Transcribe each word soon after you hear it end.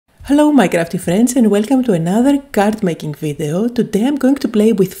Hello my crafty friends and welcome to another card making video. Today I'm going to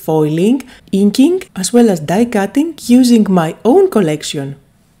play with foiling, inking as well as die cutting using my own collection.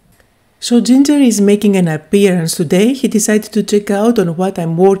 So Ginger is making an appearance today. He decided to check out on what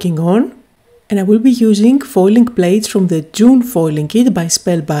I'm working on. And I will be using foiling plates from the June foiling kit by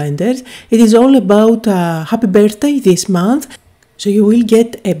Spellbinders. It is all about happy birthday this month. So you will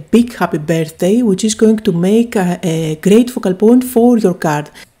get a big happy birthday which is going to make a great focal point for your card.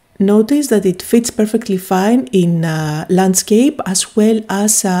 Notice that it fits perfectly fine in landscape as well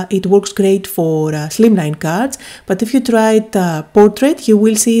as it works great for slimline cards. But if you try it portrait, you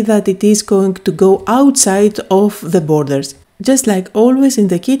will see that it is going to go outside of the borders. Just like always in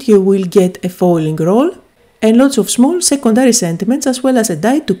the kit, you will get a foiling roll and lots of small secondary sentiments as well as a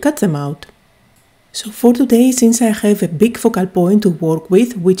die to cut them out. So for today, since I have a big focal point to work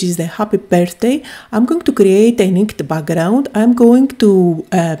with, which is the happy birthday, I'm going to create an inked background. I'm going to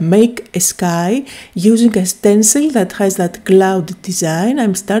make a sky using a stencil that has that cloud design.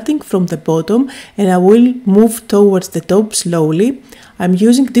 I'm starting from the bottom and I will move towards the top slowly. I'm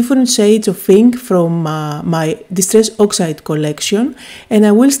using different shades of ink from my Distress Oxide collection, and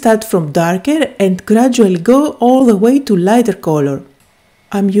I will start from darker and gradually go all the way to lighter color.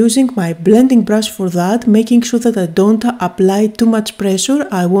 I'm using my blending brush for that, making sure that I don't apply too much pressure.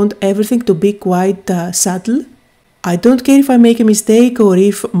 I want everything to be quite subtle. I don't care if I make a mistake or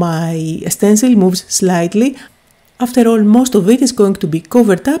if my stencil moves slightly. After all, most of it is going to be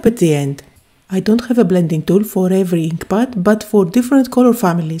covered up at the end. I don't have a blending tool for every ink pad, but for different color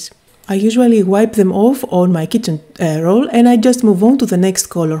families. I usually wipe them off on my kitchen roll and I just move on to the next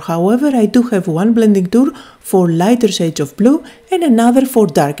color. However, I do have one blending tool for lighter shades of blue and another for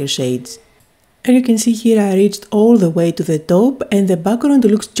darker shades. And you can see here I reached all the way to the top and the background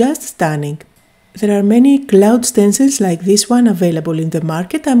looks just stunning. There are many cloud stencils like this one available in the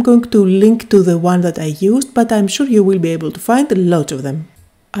market. I'm going to link to the one that I used, but I'm sure you will be able to find lots of them.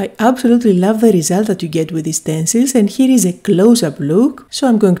 I absolutely love the result that you get with these stencils, and here is a close-up look, so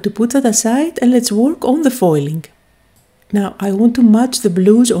I'm going to put that aside and let's work on the foiling. Now I want to match the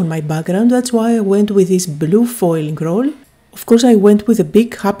blues on my background, that's why I went with this blue foiling roll. Of course I went with a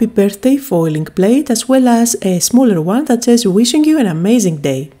big happy birthday foiling plate as well as a smaller one that says wishing you an amazing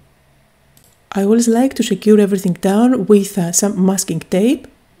day. I always like to secure everything down with some masking tape.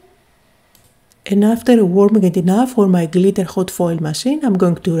 And after warming it enough on my glitter hot foil machine, I'm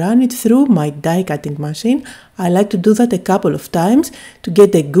going to run it through my die cutting machine. I like to do that a couple of times to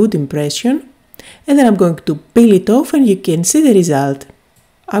get a good impression. And then I'm going to peel it off and you can see the result.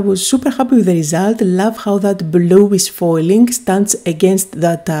 I was super happy with the result. Love how that bluish foiling stands against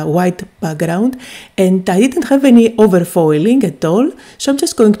that white background. And I didn't have any over foiling at all. So I'm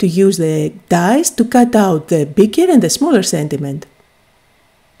just going to use the dies to cut out the bigger and the smaller sentiment.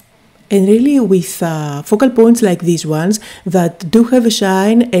 And really with focal points like these ones that do have a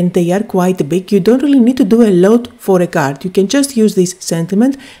shine and they are quite big, you don't really need to do a lot for a card. You can just use this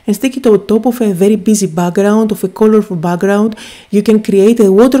sentiment and stick it on top of a very busy background, of a colorful background. You can create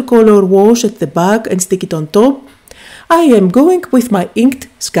a watercolor wash at the back and stick it on top. I am going with my inked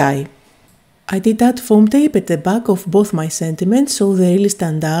sky. I did add foam tape at the back of both my sentiments so they really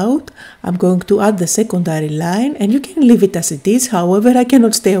stand out. I'm going to add the secondary line and you can leave it as it is. However, I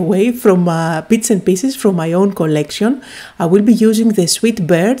cannot stay away from bits and pieces from my own collection. I will be using the sweet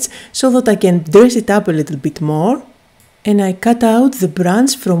birds so that I can dress it up a little bit more. And I cut out the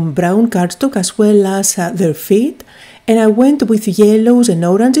branch from brown cardstock as well as their feet. And I went with yellows and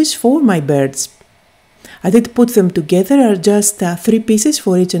oranges for my birds. I did put them together, just 3 pieces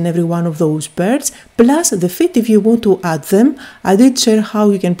for each and every one of those birds, plus the feet if you want to add them. I did share how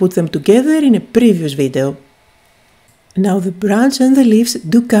you can put them together in a previous video. Now the branch and the leaves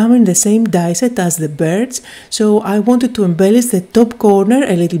do come in the same die set as the birds, so I wanted to embellish the top corner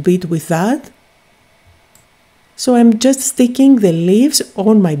a little bit with that. So I'm just sticking the leaves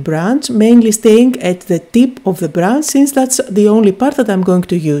on my branch, mainly staying at the tip of the branch since that's the only part that I'm going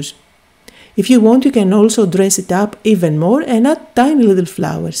to use. If you want, you can also dress it up even more and add tiny little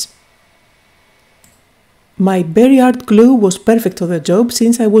flowers. My berry art glue was perfect for the job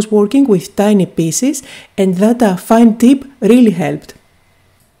since I was working with tiny pieces and that fine tip really helped.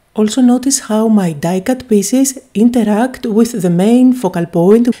 Also notice how my die cut pieces interact with the main focal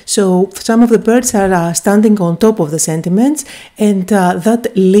point. So some of the birds are standing on top of the sentiments and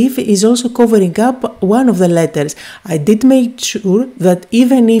that leaf is also covering up one of the letters. I did make sure that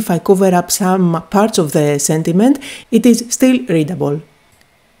even if I cover up some parts of the sentiment, it is still readable.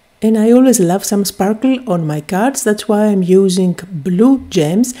 And I always love some sparkle on my cards, that's why I'm using blue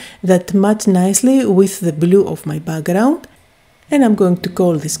gems that match nicely with the blue of my background. and I'm going to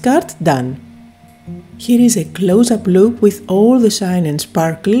call this card Done. Here is a close-up look with all the shine and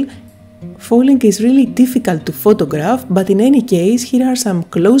sparkle. Foiling is really difficult to photograph, but in any case here are some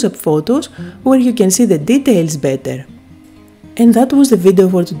close-up photos where you can see the details better. And that was the video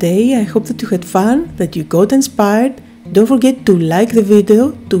for today. I hope that you had fun, that you got inspired. Don't forget to like the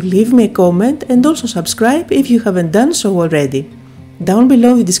video, to leave me a comment and also subscribe if you haven't done so already. Down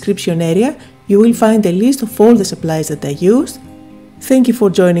below in the description area you will find a list of all the supplies that I used. Thank you for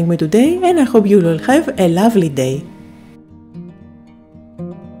joining me today and I hope you will have a lovely day.